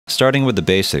Starting with the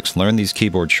basics, learn these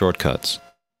keyboard shortcuts.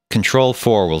 Control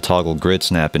 4 will toggle grid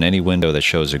snap in any window that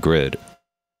shows a grid.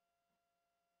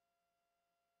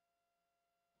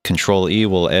 Control E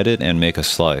will edit and make a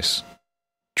slice.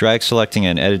 Drag selecting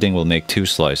and editing will make 2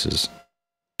 slices.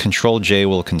 Control J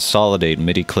will consolidate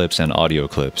MIDI clips and audio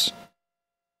clips.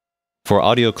 For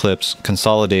audio clips,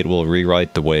 consolidate will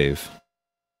rewrite the wave.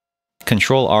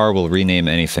 Control R will rename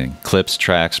anything: clips,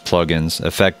 tracks, plugins,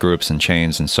 effect groups, and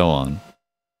chains, and so on.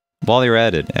 While you're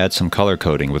at it, add some color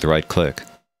coding with right click.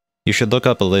 You should look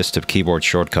up a list of keyboard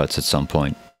shortcuts at some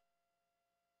point.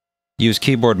 Use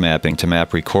keyboard mapping to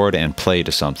map record and play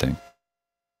to something.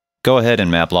 Go ahead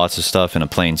and map lots of stuff in a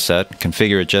plain set,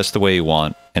 configure it just the way you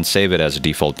want, and save it as a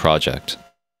default project.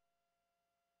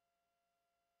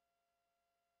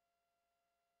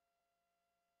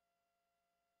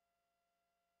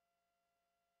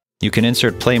 You can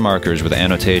insert play markers with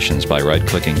annotations by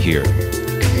right-clicking here.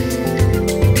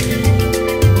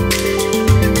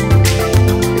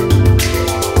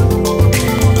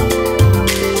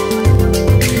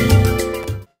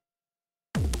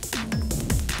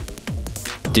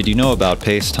 Did you know about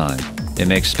paste time? It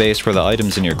makes space for the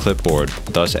items in your clipboard,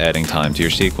 thus adding time to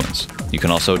your sequence. You can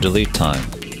also delete time.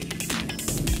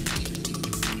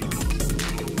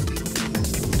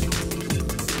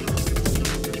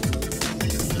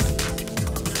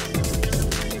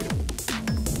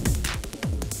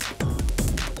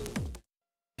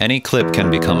 Any clip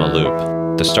can become a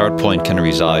loop. The start point can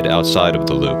reside outside of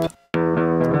the loop.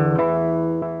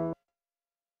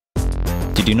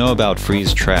 Did you know about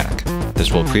freeze track?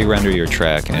 This will pre-render your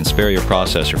track and spare your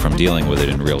processor from dealing with it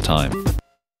in real time.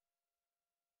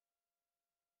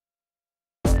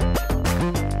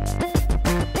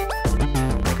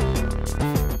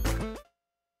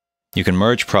 You can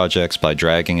merge projects by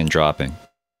dragging and dropping.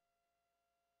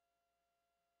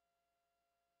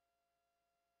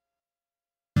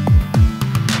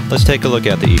 Let's take a look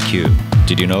at the EQ.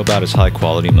 Did you know about its high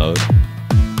quality mode?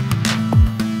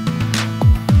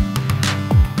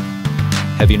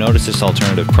 Have you noticed its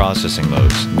alternative processing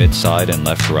modes, mid-side and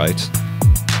left-right?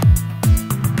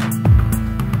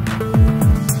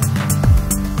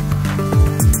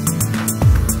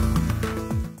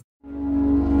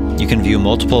 You can view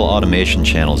multiple automation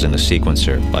channels in the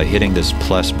sequencer by hitting this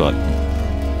plus button.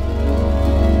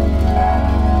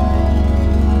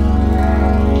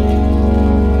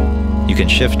 You can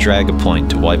shift-drag a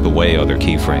point to wipe away other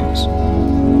keyframes.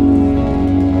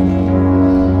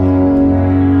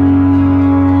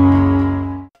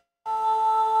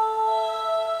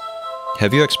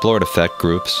 Have you explored effect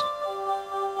groups?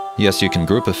 Yes, you can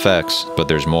group effects, but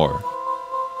there's more.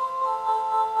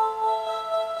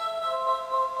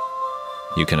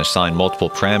 You can assign multiple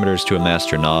parameters to a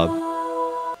master knob.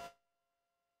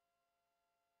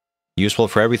 Useful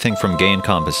for everything from gain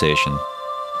compensation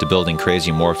to building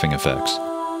crazy morphing effects.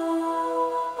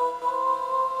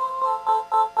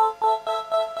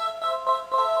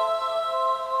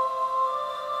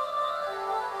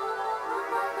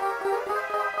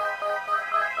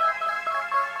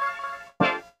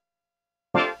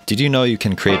 Did you know you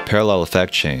can create parallel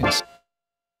effect chains?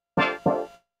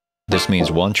 This means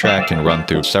one track can run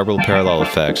through several parallel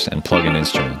effects and plug-in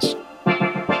instruments.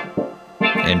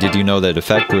 And did you know that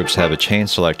effect groups have a chain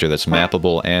selector that's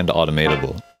mappable and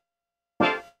automatable?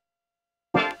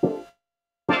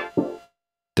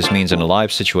 This means in a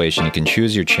live situation you can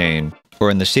choose your chain, or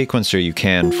in the sequencer you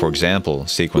can, for example,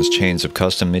 sequence chains of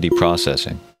custom MIDI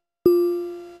processing.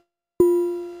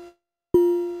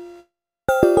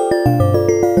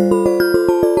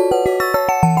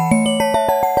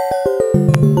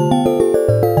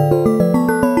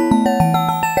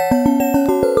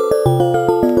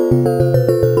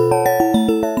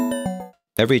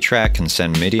 Every track can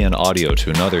send MIDI and audio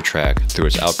to another track through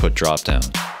its output dropdown.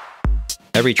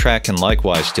 Every track can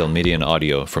likewise steal MIDI and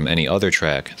audio from any other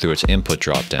track through its input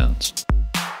dropdowns.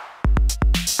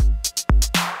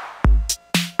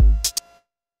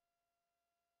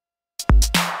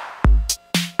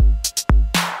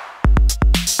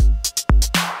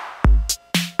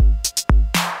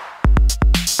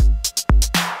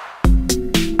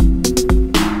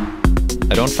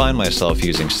 I don't find myself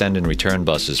using send and return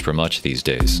buses for much these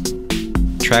days.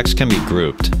 Tracks can be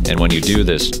grouped, and when you do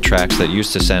this, tracks that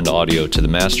used to send audio to the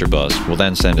master bus will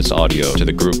then send its audio to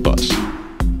the group bus.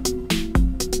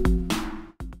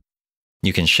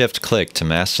 You can shift-click to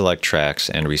mass select tracks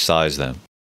and resize them.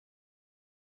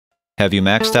 Have you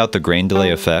maxed out the grain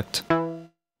delay effect?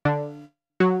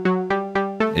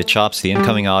 It chops the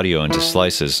incoming audio into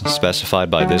slices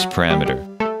specified by this parameter.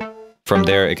 From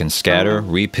there, it can scatter,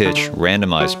 repitch,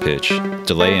 randomize pitch,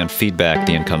 delay and feedback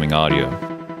the incoming audio.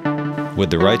 With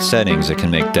the right settings, it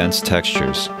can make dense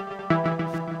textures.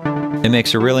 It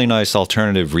makes a really nice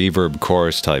alternative reverb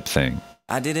chorus type thing.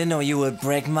 I didn't know you would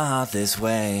break my heart this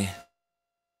way.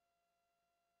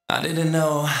 I didn't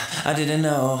know,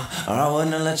 or I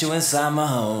wouldn't have let you inside my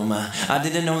home. I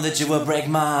didn't know that you would break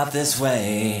my heart this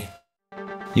way.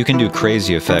 You can do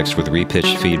crazy effects with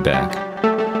repitched feedback.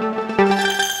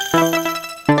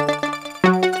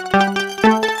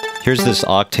 Here's this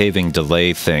octaving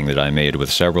delay thing that I made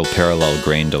with several parallel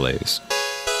grain delays.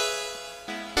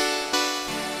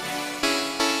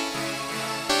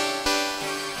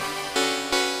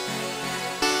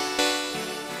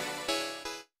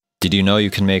 Did you know you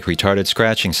can make retarded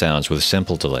scratching sounds with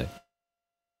simple delay?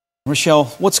 Rochelle,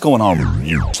 what's going on with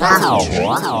you?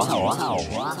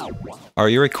 Are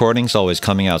your recordings always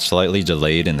coming out slightly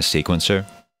delayed in the sequencer?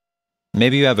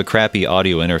 Maybe you have a crappy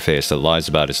audio interface that lies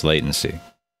about its latency.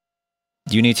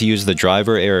 You need to use the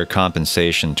driver error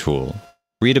compensation tool.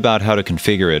 Read about how to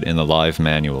configure it in the live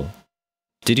manual.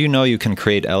 Did you know you can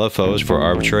create LFOs for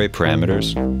arbitrary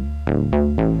parameters?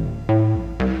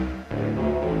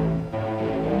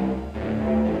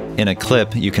 In a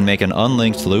clip, you can make an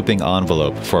unlinked looping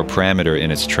envelope for a parameter in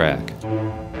its track.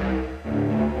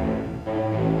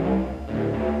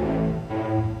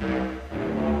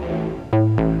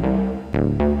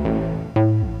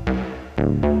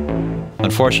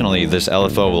 Unfortunately, this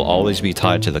LFO will always be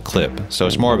tied to the clip, so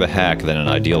it's more of a hack than an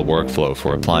ideal workflow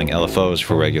for applying LFOs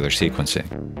for regular sequencing.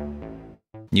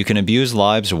 You can abuse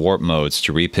Live's warp modes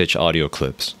to repitch audio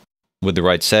clips. With the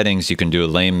right settings, you can do a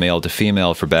lame male to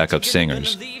female for backup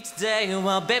singers.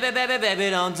 Well, baby, baby, baby,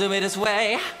 don't do it this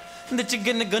way. That you're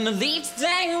gonna leave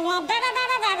today. Well, baby,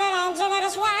 baby, baby, don't do it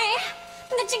this way.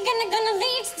 That you're gonna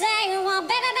leave today. Well,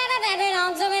 baby, baby, baby,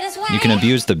 don't do it this way. You can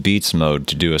abuse the beats mode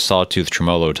to do a sawtooth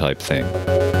tremolo type thing.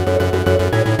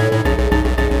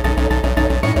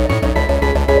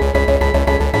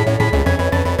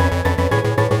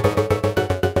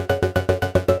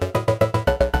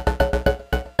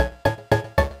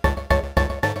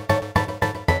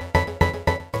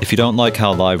 If you don't like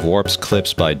how Live warps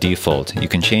clips by default, you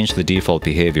can change the default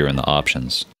behavior in the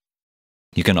options.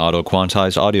 You can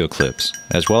auto-quantize audio clips,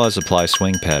 as well as apply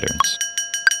swing patterns.